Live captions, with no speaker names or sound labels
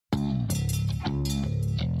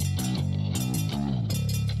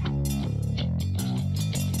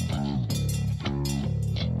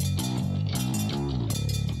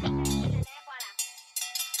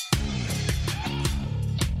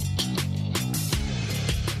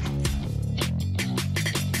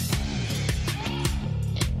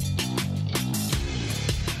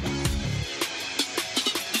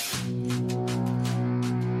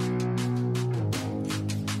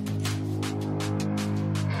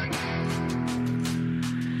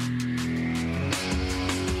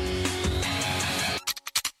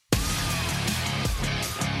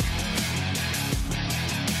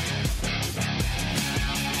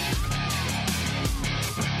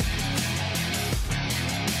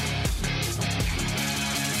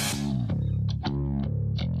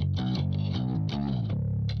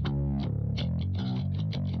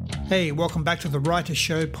Hey, welcome back to the Writer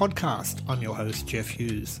Show podcast. I'm your host, Jeff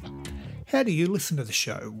Hughes. How do you listen to the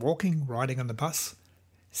show? Walking, riding on the bus,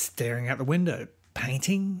 staring out the window,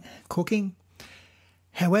 painting, cooking?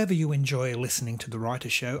 However you enjoy listening to the Writer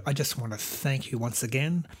Show, I just want to thank you once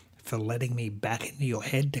again for letting me back into your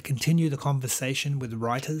head to continue the conversation with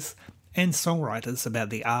writers and songwriters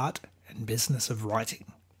about the art and business of writing.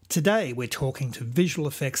 Today we're talking to visual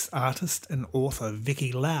effects artist and author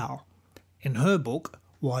Vicky Lau. In her book,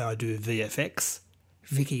 Why I Do VFX,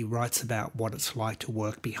 Vicky writes about what it's like to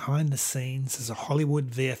work behind the scenes as a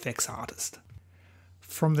Hollywood VFX artist.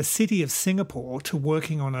 From the city of Singapore to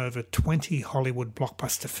working on over 20 Hollywood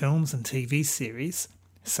blockbuster films and TV series,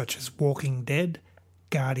 such as Walking Dead,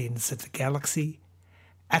 Guardians of the Galaxy,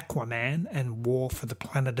 Aquaman and War for the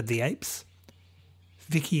Planet of the Apes,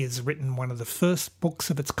 Vicky has written one of the first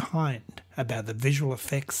books of its kind about the visual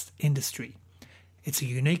effects industry. It's a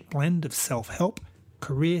unique blend of self-help,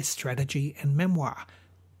 career strategy and memoir.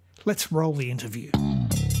 Let's roll the interview.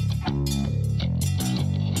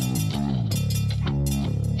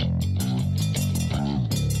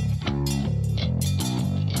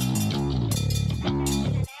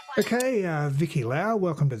 Okay, Vicky Lau,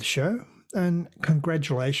 welcome to the show, and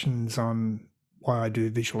congratulations on Why I Do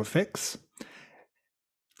Visual Effects.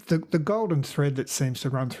 The golden thread that seems to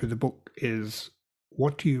run through the book is,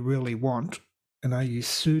 what do you really want, and are you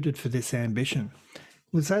suited for this ambition?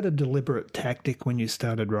 Was that a deliberate tactic when you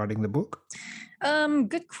started writing the book?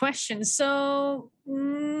 Good question. So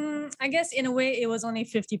I guess in a way it was only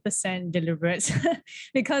 50% deliberate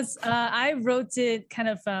because I wrote it kind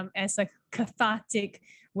of as a cathartic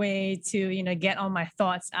way to, get all my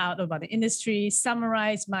thoughts out about the industry,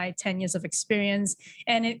 summarize my 10 years of experience.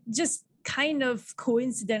 And it just kind of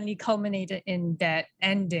coincidentally culminated in that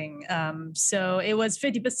ending. So it was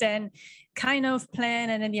 50% kind of plan,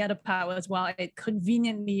 and then the other part was, well, it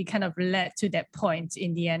conveniently kind of led to that point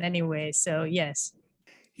in the end anyway. So yes.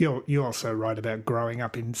 You also write about growing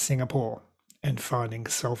up in Singapore and finding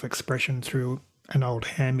self-expression through an old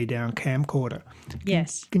hand-me-down camcorder.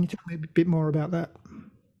 Yes. Can you tell me a bit more about that?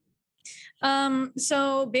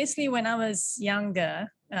 So basically when I was younger,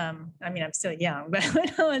 I'm still young, but when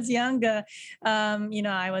I was younger,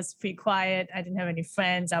 I was pretty quiet. I didn't have any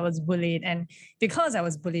friends. I was bullied. And because I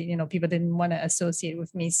was bullied, people didn't want to associate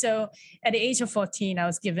with me. So at the age of 14, I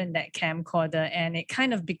was given that camcorder, and it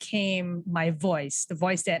kind of became my voice, the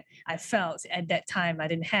voice that I felt at that time I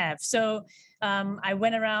didn't have. So I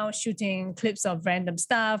went around shooting clips of random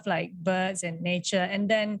stuff like birds and nature. And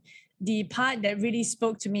then the part that really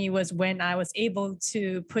spoke to me was when I was able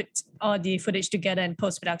to put all the footage together in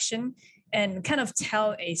post-production and kind of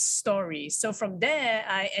tell a story. So from there,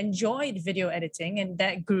 I enjoyed video editing, and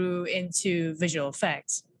that grew into visual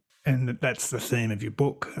effects. And that's the theme of your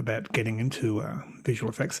book, about getting into visual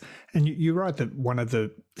effects. And you write that one of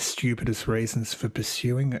the stupidest reasons for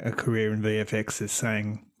pursuing a career in VFX is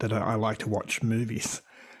saying that I like to watch movies.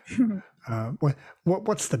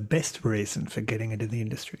 What's the best reason for getting into the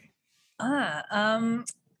industry?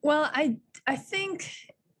 Well, I think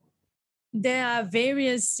there are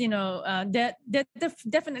various,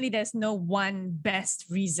 definitely there's no one best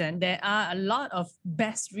reason. There are a lot of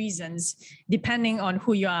best reasons depending on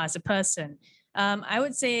who you are as a person. I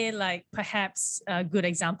would say, like, perhaps a good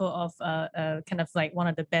example of kind of like one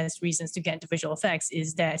of the best reasons to get into visual effects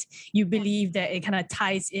is that you believe that it kind of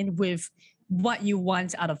ties in with what you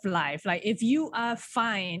want out of life. Like, if you are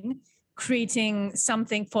fine creating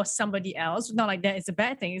something for somebody else, not like that it's a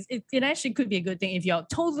bad thing. It actually could be a good thing if you're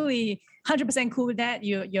totally 100% cool with that.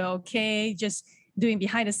 You're okay just doing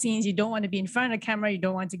behind the scenes. You don't want to be in front of the camera. You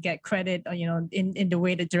don't want to get credit, or, in the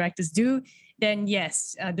way that directors do. Then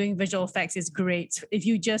yes, doing visual effects is great. If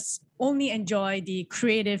you just only enjoy the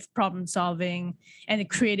creative problem solving and the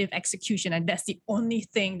creative execution, and that's the only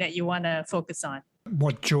thing that you want to focus on.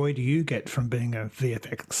 What joy do you get from being a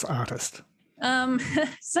VFX artist?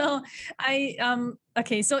 So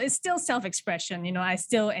so it's still self-expression. I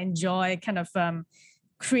still enjoy kind of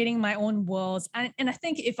creating my own worlds. And I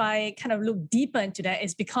think if I kind of look deeper into that,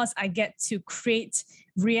 it's because I get to create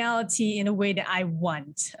reality in a way that I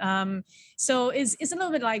want. So it's a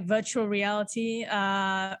little bit like virtual reality,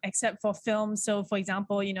 except for film. So for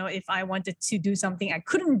example, if I wanted to do something I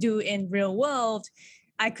couldn't do in real world,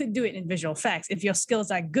 I could do it in visual effects. If your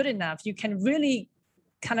skills are good enough, you can really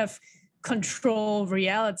kind of control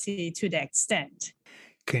reality to that extent.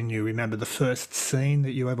 Can you remember the first scene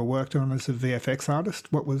that you ever worked on as a VFX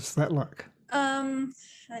artist? What was that like?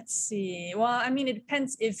 Let's see. Well, I mean, it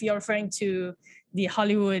depends if you're referring to the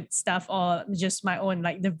Hollywood stuff or just my own,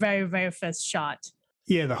 like the very, very first shot.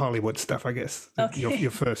 Yeah, the Hollywood stuff, I guess. Okay.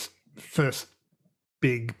 Your first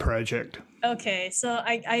big project? Okay, so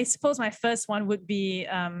I suppose my first one would be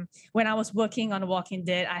when I was working on The Walking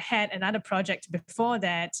Dead. I had another project before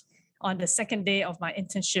that on the second day of my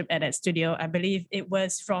internship at that studio. I believe it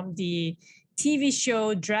was from the TV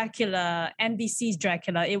show Dracula, NBC's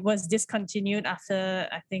Dracula. It was discontinued after,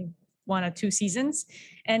 I think, 1 or 2 seasons.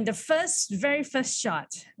 And the very first shot,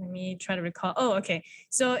 let me try to recall. Oh, okay.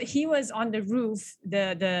 So he was on the roof,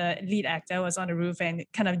 the lead actor was on the roof and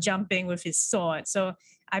kind of jumping with his sword. So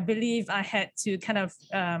I believe I had to kind of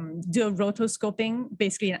do a rotoscoping,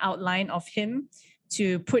 basically an outline of him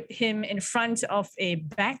to put him in front of a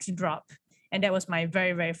backdrop. And that was my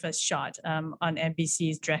very, very first shot on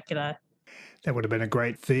NBC's Dracula. That would have been a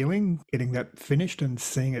great feeling, getting that finished and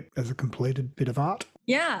seeing it as a completed bit of art.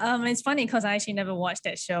 Yeah, it's funny because I actually never watched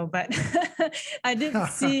that show, but I did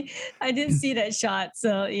see that shot.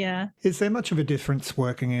 So yeah. Is there much of a difference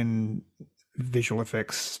working in visual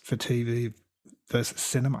effects for TV versus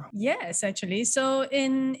cinema? Yes, actually. So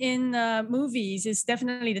in movies, it's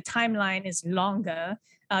definitely the timeline is longer.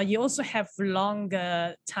 You also have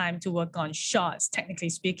longer time to work on shots, technically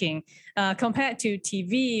speaking, compared to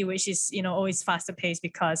TV, which is always faster paced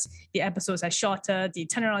because the episodes are shorter. The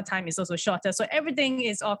turnaround time is also shorter, so everything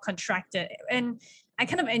is all contracted. And I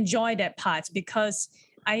kind of enjoy that part because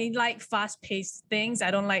I like fast-paced things. I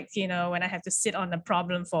don't like, when I have to sit on a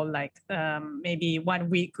problem for like maybe 1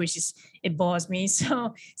 week, it bores me.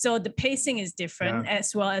 So the pacing is different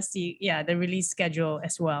as well as the release schedule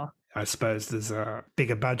as well. I suppose there's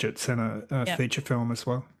bigger budgets in a feature film as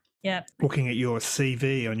well. Yeah. Looking at your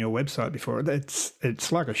CV on your website before,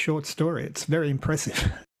 it's like a short story. It's very impressive.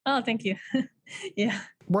 Oh, thank you. Yeah.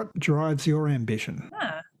 What drives your ambition?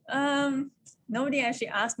 Nobody actually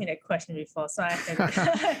asked me that question before, so I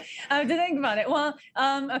have to think about it. Well,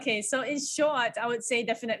 okay. So in short, I would say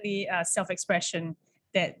definitely self-expression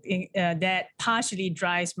that partially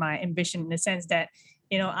drives my ambition in the sense that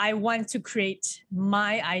I want to create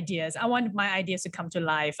my ideas. I want my ideas to come to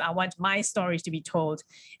life. I want my stories to be told.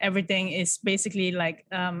 Everything is basically like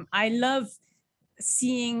I love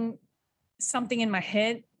seeing something in my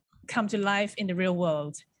head come to life in the real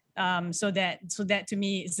world. So that to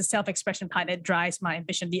me is the self-expression part that drives my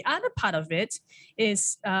ambition. The other part of it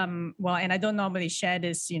is and I don't normally share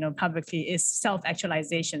this publicly, is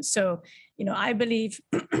self-actualization. So I believe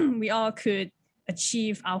we all could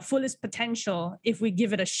achieve our fullest potential if we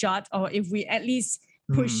give it a shot or if we at least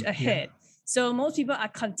push ahead. So most people are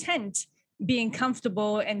content being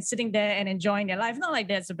comfortable and sitting there and enjoying their life. Not like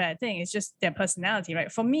that's a bad thing. It's just their personality,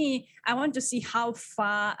 right? For me, I want to see how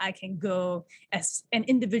far I can go as an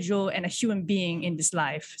individual and a human being in this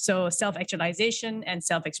life. So self-actualization and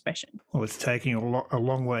self-expression. Well, it's taking a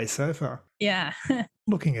long way so far. Yeah.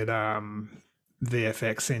 Looking at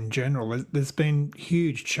VFX in general, there's been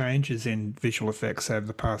huge changes in visual effects over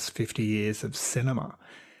the past 50 years of cinema.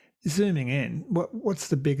 Zooming in, what's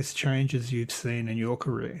the biggest changes you've seen in your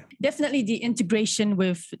career? Definitely the integration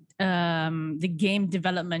with the game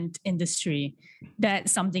development industry.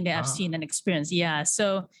 That's something that I've seen and experienced. Yeah.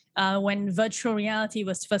 So when virtual reality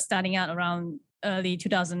was first starting out around early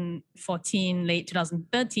 2014, late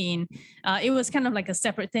 2013, it was kind of like a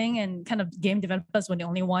separate thing, and kind of game developers were the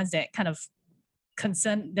only ones that kind of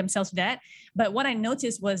concern themselves with that. But what I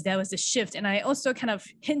noticed was there was a shift, and I also kind of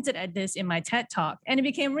hinted at this in my TED talk, and it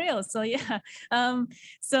became real. So yeah.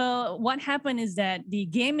 So what happened is that the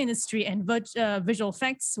game industry and visual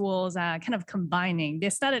effects was kind of combining. They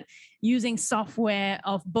started using software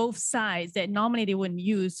of both sides that normally they wouldn't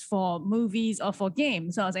use for movies or for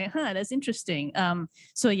games. So I was like, that's interesting.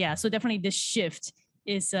 So definitely this shift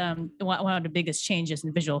is one of the biggest changes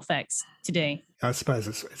in visual effects today. I suppose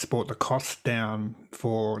it's brought the cost down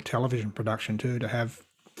for television production too, to have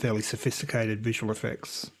fairly sophisticated visual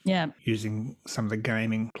effects. Yeah. Using some of the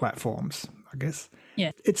gaming platforms, I guess. Yeah.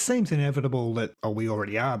 It seems inevitable that, we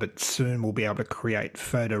already are, but soon we'll be able to create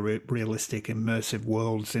photorealistic immersive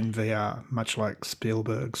worlds in VR, much like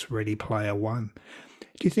Spielberg's Ready Player One.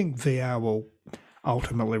 Do you think VR will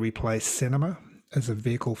ultimately replace cinema as a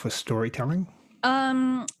vehicle for storytelling?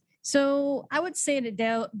 So I would say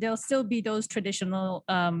that there'll still be those traditional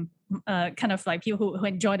kind of like people who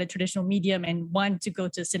enjoy the traditional medium and want to go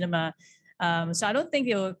to cinema. So I don't think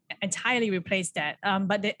it will entirely replace that,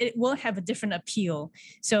 but it will have a different appeal.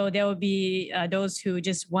 So there will be those who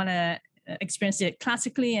just want to experience it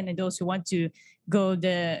classically, and then those who want to go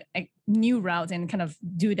the new route and kind of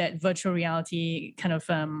do that virtual reality kind of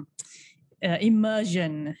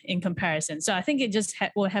immersion in comparison. So I think it just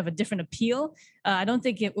will have a different appeal. I don't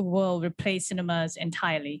think it will replace cinemas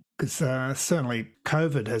entirely. Because certainly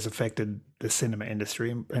COVID has affected the cinema industry,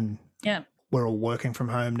 and we're all working from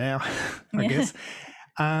home now, I guess.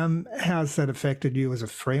 How's that affected you as a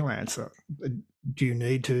freelancer? Do you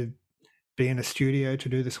need to be in a studio to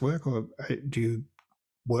do this work, or do you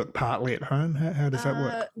work partly at home? How does that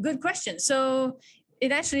work? Good question. So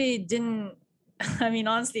it actually didn't. I mean,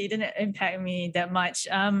 honestly, it didn't impact me that much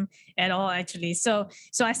at all, actually. So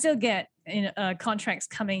I still get contracts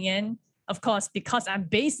coming in. Of course, because I'm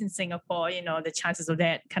based in Singapore, the chances of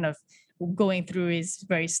that kind of going through is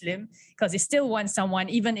very slim because they still want someone,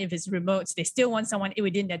 even if it's remote, they still want someone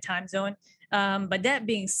within their time zone. But that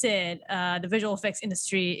being said, the visual effects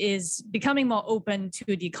industry is becoming more open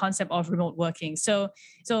to the concept of remote working. So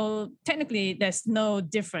technically, there's no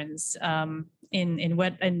difference in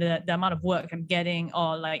the amount of work I'm getting,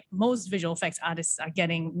 or like most visual effects artists are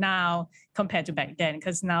getting now compared to back then,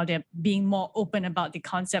 because now they're being more open about the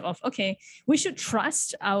concept of, okay, we should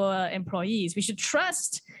trust our employees, we should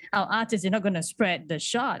trust our artists, they're not going to spread the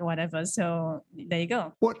shot, whatever. So there you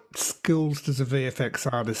go. What skills does a VFX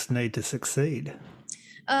artist need to succeed?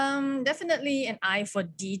 Definitely an eye for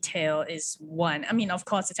detail is one. I mean, of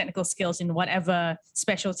course, the technical skills in whatever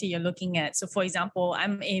specialty you're looking at. So for example,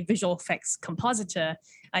 I'm a visual effects compositor.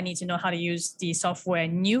 I need to know how to use the software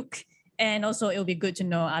Nuke. And also it'll be good to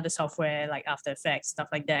know other software like After Effects, stuff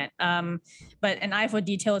like that. But an eye for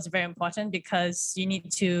detail is very important because you need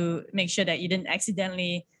to make sure that you didn't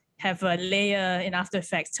accidentally have a layer in After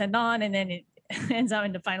Effects turned on and then it ends up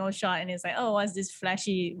in the final shot and it's like, oh, what's this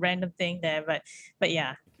flashy random thing there? But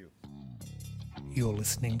yeah. You're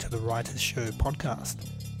listening to the Writers Show podcast.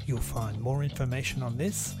 You'll find more information on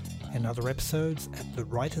this and other episodes at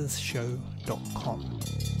thewritersshow.com.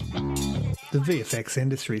 The VFX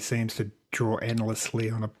industry seems to draw endlessly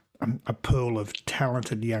on a pool of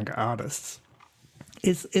talented younger artists.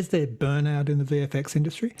 Is there burnout in the VFX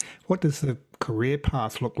industry? What does the career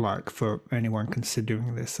path look like for anyone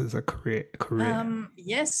considering this as a career?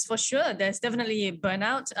 Yes, for sure. There's definitely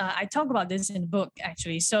burnout. I talk about this in the book,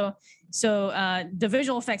 actually. So the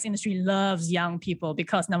visual effects industry loves young people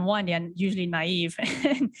because number one, they're usually naive,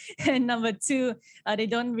 and number two, they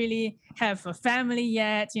don't really have a family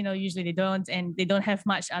yet. Usually they don't, and they don't have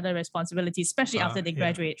much other responsibilities, especially after they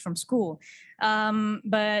graduate from school.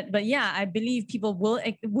 But yeah, I believe people will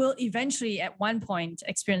eventually at one point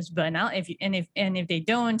experience burnout. If they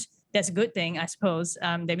don't, that's a good thing, I suppose.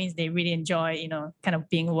 That means they really enjoy, kind of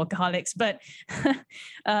being workaholics. But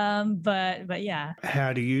yeah.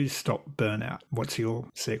 How do you stop burnout? What's your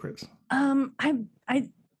secrets? I'm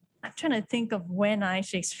trying to think of when I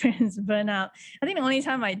actually experienced burnout. I think the only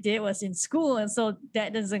time I did was in school, and so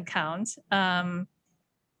that doesn't count. I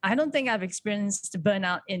don't think I've experienced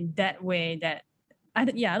burnout in that way. I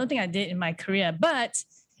don't think I did in my career, but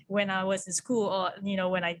when I was in school, or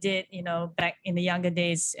when I did, back in the younger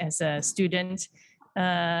days as a student,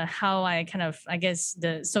 how I kind of, I guess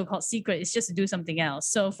the so-called secret is just to do something else.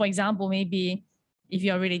 So for example, maybe if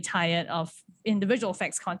you're really tired of, in the visual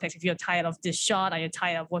effects context, if you're tired of this shot or you're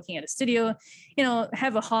tired of working at a studio,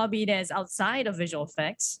 have a hobby that's outside of visual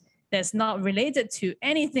effects, that's not related to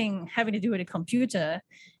anything having to do with a computer.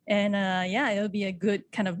 And it'll be a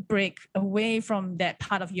good kind of break away from that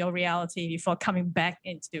part of your reality before coming back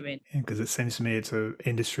into it. Because it seems to me it's an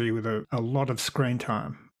industry with a lot of screen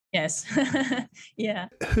time. Yes. Yeah.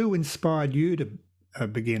 Who inspired you to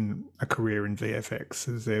begin a career in VFX?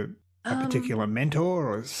 Is there a particular mentor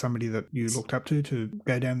or somebody that you looked up to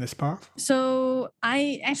go down this path? So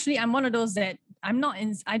I'm one of those that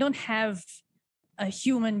I don't have a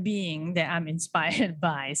human being that I'm inspired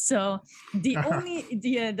by. So the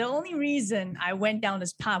only reason I went down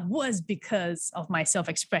this path was because of my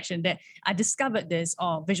self-expression, that I discovered this,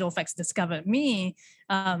 or visual effects discovered me.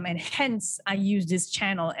 And hence I use this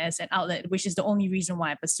channel as an outlet, which is the only reason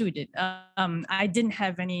why I pursued it. I didn't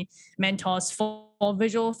have any mentors for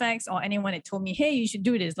visual effects or anyone that told me, hey, you should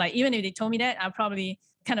do this. Like, even if they told me that, I'll probably,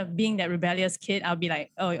 kind of being that rebellious kid, I'll be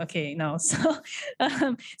like, oh, okay, no. So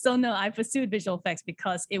no, I pursued visual effects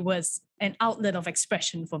because it was an outlet of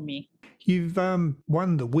expression for me. You've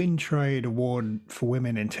won the WinTrade Award for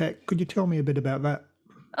Women in Tech. Could you tell me a bit about that?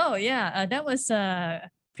 Oh, yeah. That was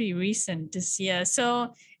pretty recent this year.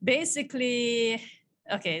 So basically,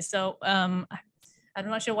 okay, so I'm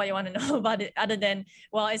not sure what you want to know about it other than,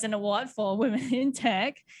 well, it's an award for women in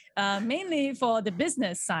tech, mainly for the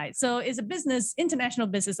business side. So it's a international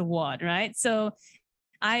business award, right? So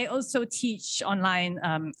I also teach online,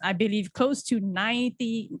 I believe close to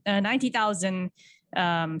 90,000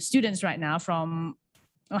 students right now from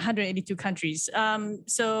 182 countries.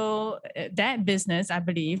 So that business, I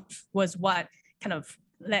believe, was what kind of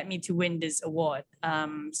led me to win this award.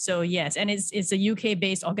 So yes, and it's a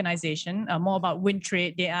UK-based organization, more about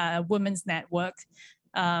WinTrade. They are a women's network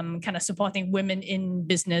kind of supporting women in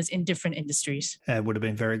business in different industries. It would have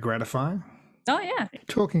been very gratifying. Oh, yeah.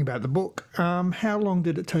 Talking about the book, how long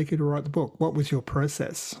did it take you to write the book? What was your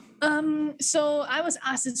process? So I was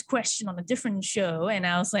asked this question on a different show, and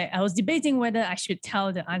I was debating whether I should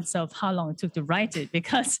tell the answer of how long it took to write it,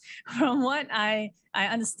 because from what I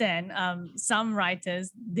understand, some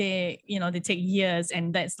writers, they take years,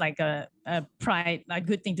 and that's like a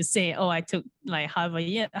good thing to say. Oh, I took like however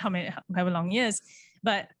long years.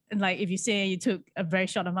 But like if you say you took a very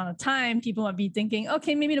short amount of time, people might be thinking,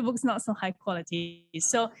 okay, maybe the book's not so high quality.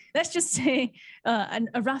 So let's just say a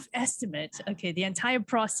rough estimate. Okay, the entire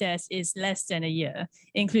process is less than a year,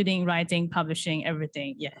 including writing, publishing,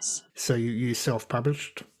 everything. Yes. So you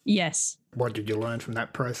self-published? Yes. What did you learn from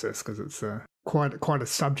that process? Because it's quite a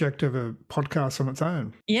subject of a podcast on its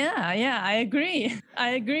own. Yeah, I agree.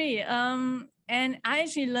 And I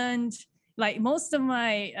actually learned, like, most of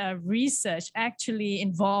my research actually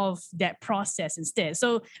involved that process instead.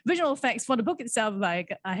 So visual effects for the book itself,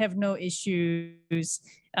 like I have no issues,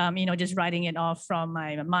 just writing it off from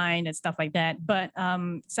my mind and stuff like that. But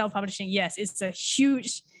self-publishing, yes, it's a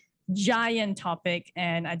huge, giant topic,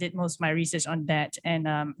 and I did most of my research on that.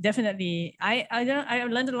 And definitely, I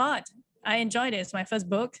learned a lot. I enjoyed it. It's my first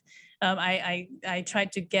book. I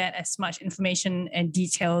tried to get as much information and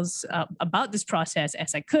details about this process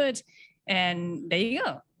as I could. And there you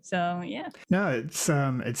go. So, yeah. No,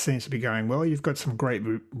 it seems to be going well. You've got some great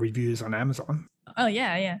reviews on Amazon. Oh,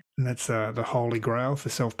 yeah. And that's the holy grail for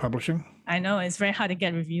self-publishing. I know. It's very hard to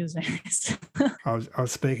get reviews. I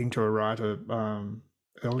was speaking to a writer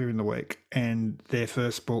earlier in the week, and their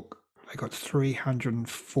first book, they got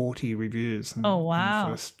 340 reviews in the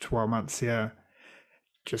first 12 months. Yeah.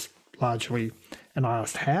 Just largely. And I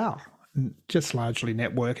asked how. Just largely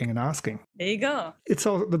networking and asking. There you go.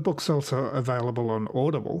 The book's also available on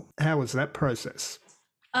Audible. How was that process?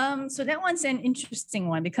 So that one's an interesting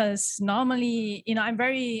one, because normally, I'm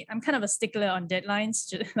kind of a stickler on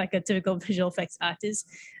deadlines, like a typical visual effects artist.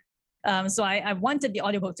 So I wanted the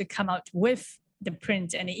audiobook to come out with the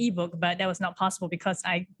print and the ebook, but that was not possible because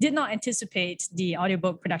I did not anticipate the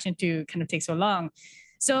audiobook production to kind of take so long.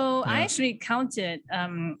 So I actually counted,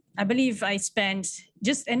 I believe I spent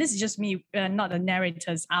and this is just me, not the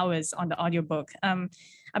narrator's hours on the audiobook. I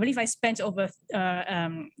believe I spent over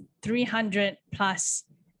 300 plus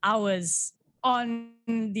hours on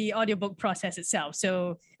the audiobook process itself.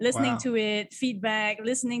 So listening to it, feedback.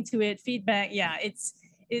 Yeah,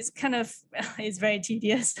 it's kind of, it's very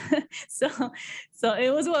tedious. So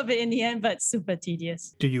it was worth it in the end, but super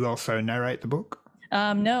tedious. Did you also narrate the book?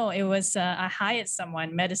 No, it was, I hired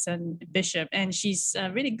someone, Madison Bishop, and she's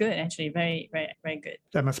really good, actually. Very, very, very good.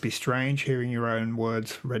 That must be strange, hearing your own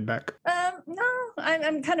words read back. No,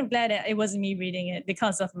 I'm kind of glad that it wasn't me reading it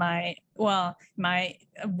because of my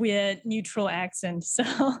weird neutral accent. So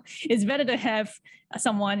it's better to have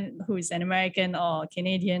someone who is an American or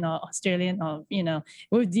Canadian or Australian or,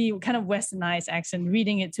 with the kind of westernized accent,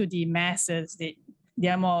 reading it to the masses. They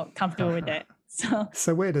are more comfortable with that.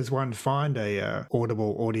 So where does one find a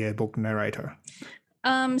Audible audiobook narrator?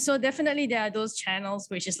 So definitely there are those channels,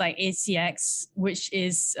 which is like ACX, which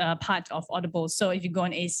is part of Audible. So if you go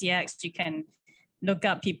on ACX, you can look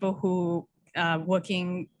up people who are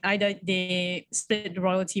working, either they split the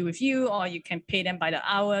royalty with you, or you can pay them by the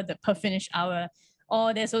hour, the per finished hour.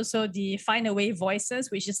 Or there's also the Find a Way Voices,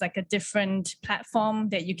 which is like a different platform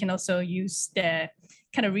that you can also use their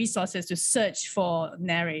kind of resources to search for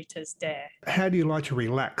narrators there. How do you like to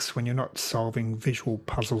relax when you're not solving visual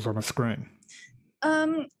puzzles on a screen?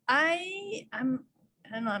 I'm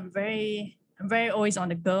very always on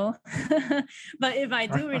the go. But if I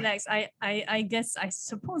do relax, I guess I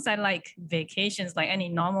suppose I like vacations like any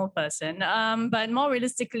normal person. But more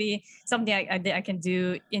realistically, something I can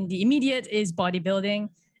do in the immediate is bodybuilding.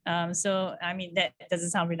 So I mean, that doesn't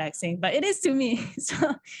sound relaxing, but it is to me. So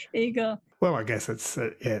there you go. Well, I guess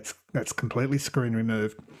that's completely screen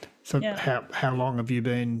removed. So how long have you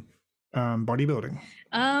been bodybuilding?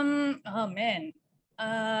 Oh man,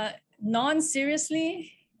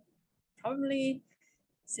 non-seriously, probably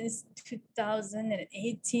since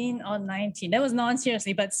 2018 or 19. That was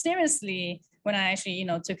non-seriously, but seriously, when I actually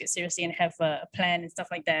took it seriously and have a plan and stuff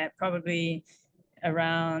like that, probably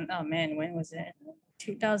around, oh man, when was it?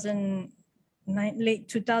 Late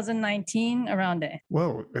 2019, around there.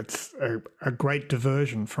 Well, it's a great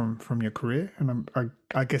diversion from your career, and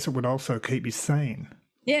I guess it would also keep you sane.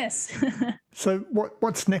 Yes. So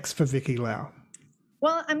what's next for Vicky Lau?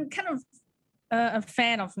 Well, I'm kind of a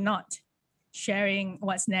fan of not sharing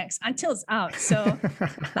what's next until it's out. So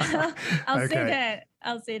I'll say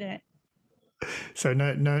that. So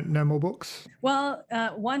no more books? Well,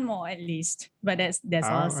 one more at least, but that's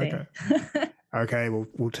all I'll say. Okay. Okay,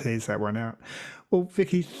 we'll tease that one out. Well,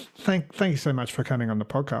 Vicky, thank you so much for coming on the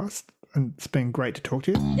podcast, and it's been great to talk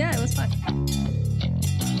to you. Yeah, it was fun.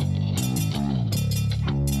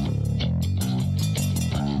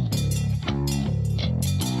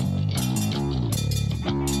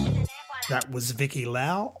 That was Vicky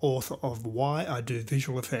Lau, author of Why I Do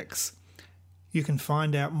Visual Effects. You can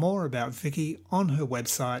find out more about Vicky on her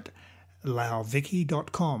website,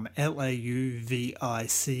 lauvicky.com,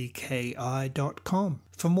 LAUVICKI.com.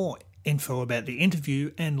 For more info about the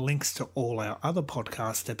interview and links to all our other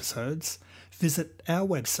podcast episodes, visit our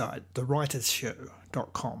website,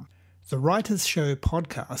 thewritersshow.com. The Writers Show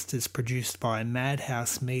podcast is produced by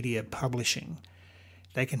Madhouse Media Publishing.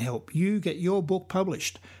 They can help you get your book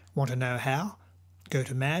published. Want to know how? Go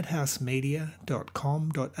to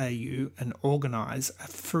madhousemedia.com.au and organise a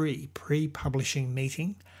free pre-publishing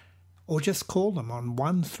meeting, or just call them on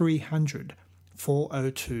 1300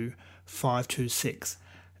 402 526.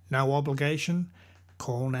 No obligation.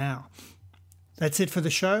 Call now. That's it for the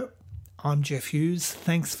show. I'm Jeff Hughes.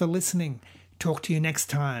 Thanks for listening. Talk to you next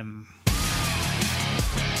time.